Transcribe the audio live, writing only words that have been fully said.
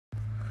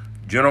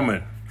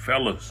Gentlemen,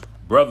 fellas,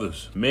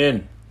 brothers,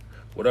 men,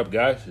 what up,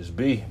 guys? It's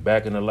B,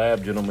 back in the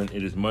lab, gentlemen.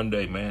 It is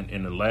Monday, man.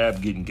 In the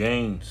lab, getting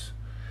gains,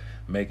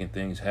 making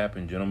things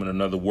happen, gentlemen.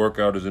 Another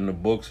workout is in the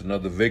books.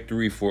 Another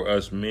victory for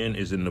us men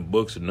is in the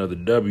books. Another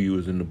W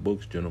is in the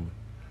books, gentlemen.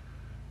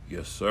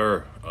 Yes,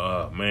 sir.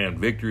 Man,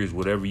 victory is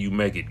whatever you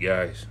make it,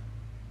 guys.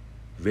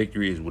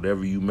 Victory is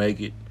whatever you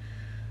make it.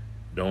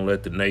 Don't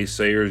let the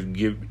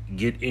naysayers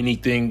get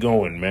anything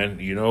going, man.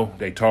 You know,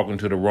 they talking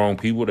to the wrong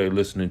people. They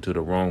listening to the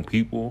wrong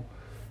people.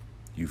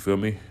 You feel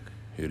me?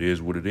 It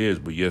is what it is.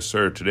 But yes,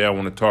 sir, today I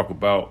want to talk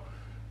about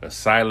a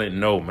silent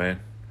no,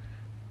 man.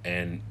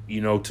 And, you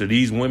know, to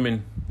these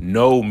women,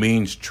 no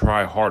means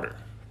try harder.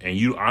 And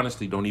you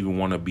honestly don't even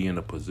want to be in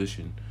a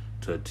position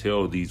to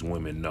tell these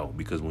women no.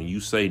 Because when you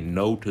say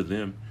no to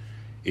them,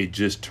 it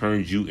just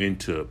turns you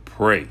into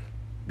prey.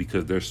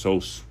 Because they're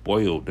so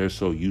spoiled. They're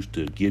so used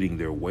to getting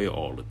their way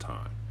all the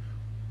time.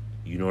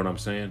 You know what I'm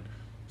saying?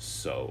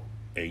 So,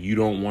 and you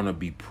don't want to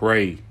be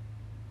prey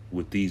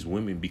with these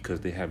women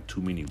because they have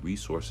too many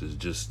resources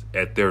just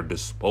at their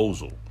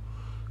disposal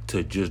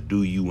to just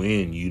do you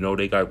in. You know,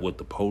 they got what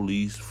the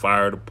police,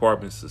 fire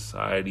department,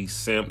 society,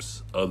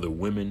 simps, other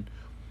women.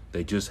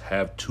 They just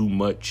have too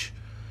many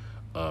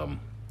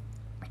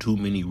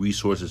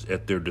resources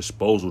at their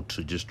disposal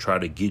to just try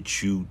to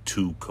get you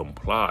to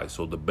comply.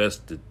 So the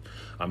best,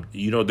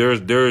 you know,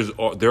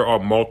 there are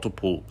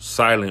multiple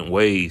silent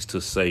ways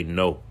to say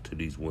no to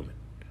these women.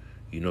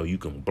 You know, you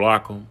can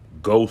block them,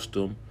 ghost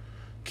them,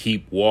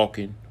 keep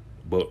walking,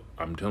 but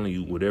I'm telling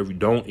you,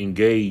 don't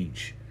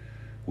engage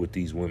with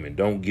these women.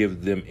 Don't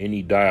give them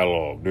any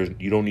dialogue. There's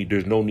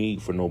no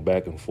need for no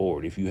back and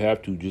forward. If you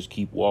have to, just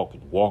keep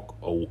walking.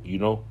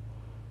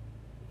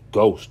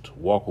 Ghost,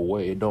 walk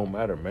away. It don't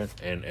matter, man.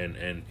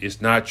 And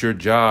it's not your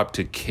job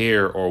to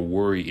care or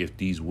worry if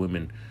these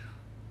women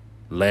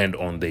land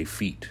on their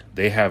feet.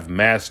 They have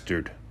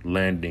mastered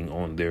landing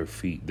on their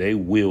feet. They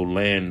will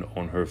land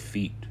on her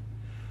feet.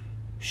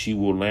 She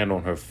will land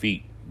on her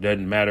feet.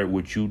 Doesn't matter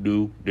what you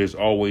do. There's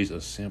always a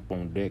simp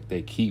on deck.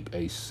 They keep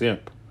a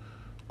simp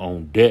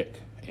on deck.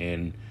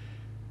 And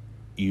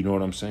you know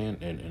what I'm saying?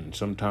 And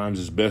sometimes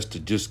it's best to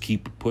just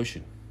keep it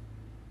pushing.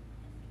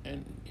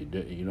 And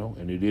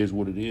it is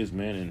what it is,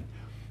 man. And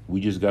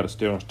we just got to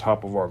stay on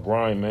top of our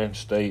grind, man.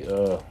 Stay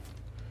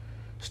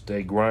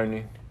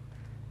grinding,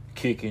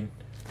 kicking,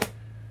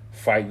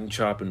 fighting,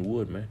 chopping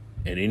wood, man.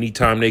 And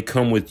anytime they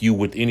come with you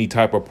with any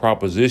type of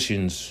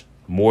propositions,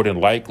 more than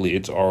likely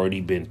it's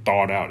already been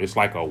thought out. It's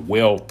like a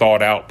well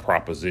thought out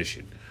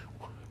proposition.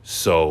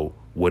 So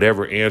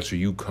whatever answer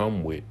you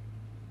come with,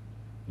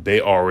 they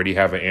already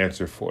have an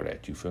answer for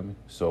that. You feel me?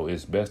 So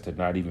it's best to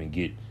not even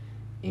get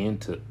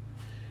into.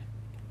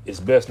 It's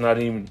best not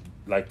even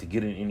like to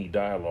get in any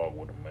dialogue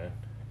with them, man.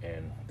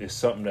 And it's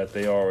something that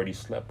they already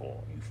slept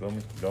on. You feel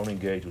me? Don't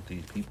engage with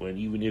these people. And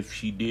even if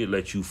she did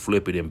let you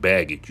flip it and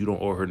bag it, you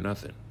don't owe her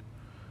nothing.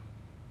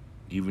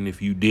 Even if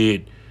you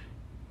did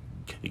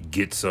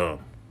get some,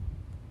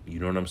 you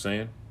know what I'm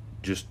saying?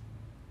 Just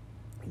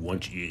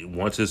once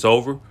it's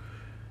over,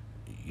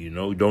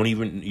 don't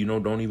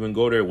even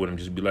go there with them.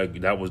 Just be like,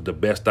 that was the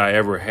best I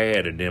ever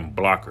had, and then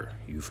block her.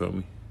 You feel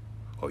me?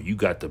 Or you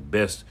got the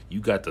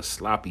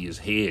sloppiest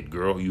head,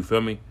 girl, you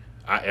feel me,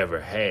 I ever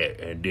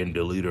had, and then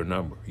delete her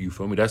number. You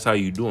feel me? That's how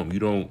you do them. You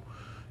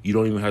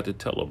don't even have to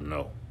tell them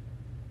no.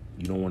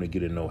 You don't want to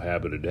get in no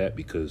habit of that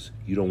because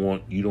you don't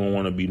want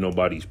to be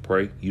nobody's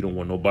prey. You don't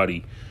want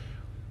nobody,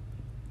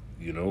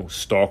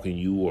 stalking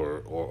you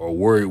or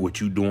worried what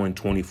you doing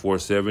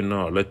 24/7.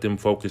 No, let them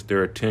focus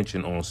their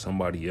attention on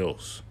somebody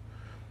else.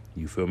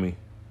 You feel me?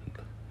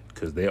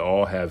 Because they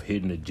all have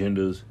hidden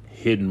agendas,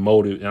 hidden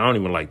motives. And I don't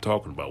even like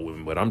talking about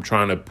women, but I'm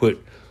trying to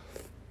put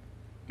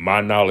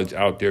my knowledge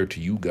out there to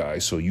you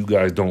guys so you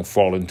guys don't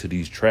fall into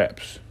these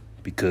traps,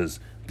 because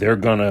they're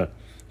gonna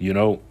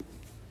do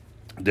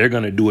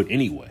it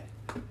anyway.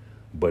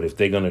 But if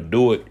they're gonna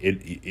do it,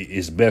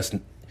 it's best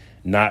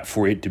not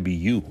for it to be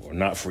you, or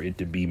not for it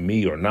to be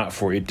me, or not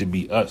for it to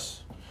be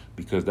us,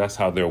 because that's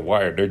how they're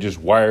wired. They're just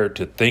wired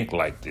to think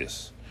like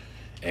this.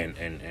 Yeah,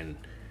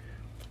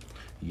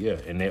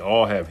 and they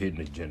all have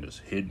hidden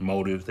agendas, hidden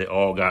motives. They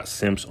all got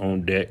simps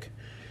on deck.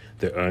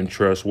 They're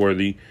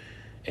untrustworthy.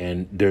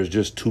 And there's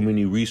just too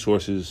many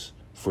resources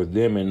for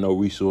them and no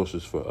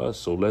resources for us.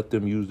 So let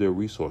them use their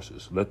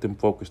resources. Let them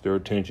focus their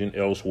attention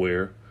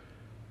elsewhere.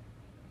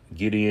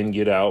 Get in,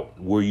 get out.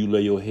 Where you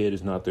lay your head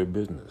is not their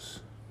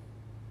business.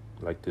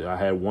 I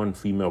had one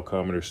female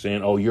commenter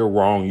saying, "Oh, you're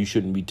wrong. You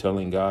shouldn't be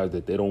telling guys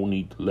that they don't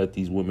need to let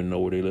these women know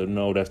where they live."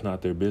 No, that's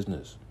not their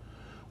business.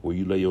 Where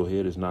you lay your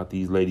head is not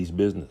these ladies'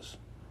 business.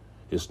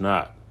 It's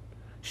not.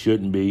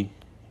 Shouldn't be.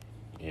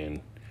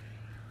 And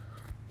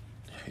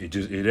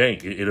it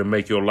ain't. It'll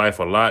make your life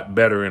a lot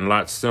better and a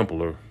lot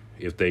simpler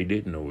if they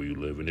didn't know where you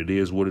live. And it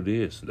is what it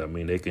is. I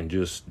mean, they can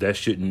just,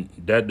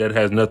 that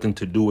has nothing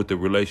to do with the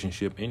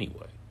relationship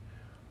anyway.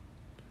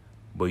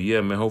 But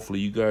yeah, man, hopefully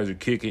you guys are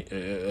taking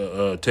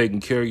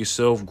care of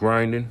yourself,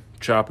 grinding,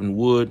 chopping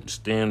wood,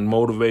 staying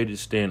motivated,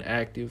 staying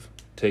active,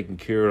 taking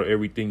care of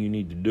everything you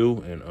need to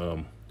do. And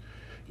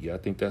yeah, I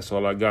think that's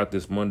all I got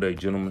this Monday,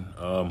 gentlemen.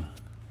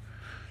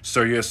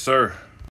 Sir, yes, sir.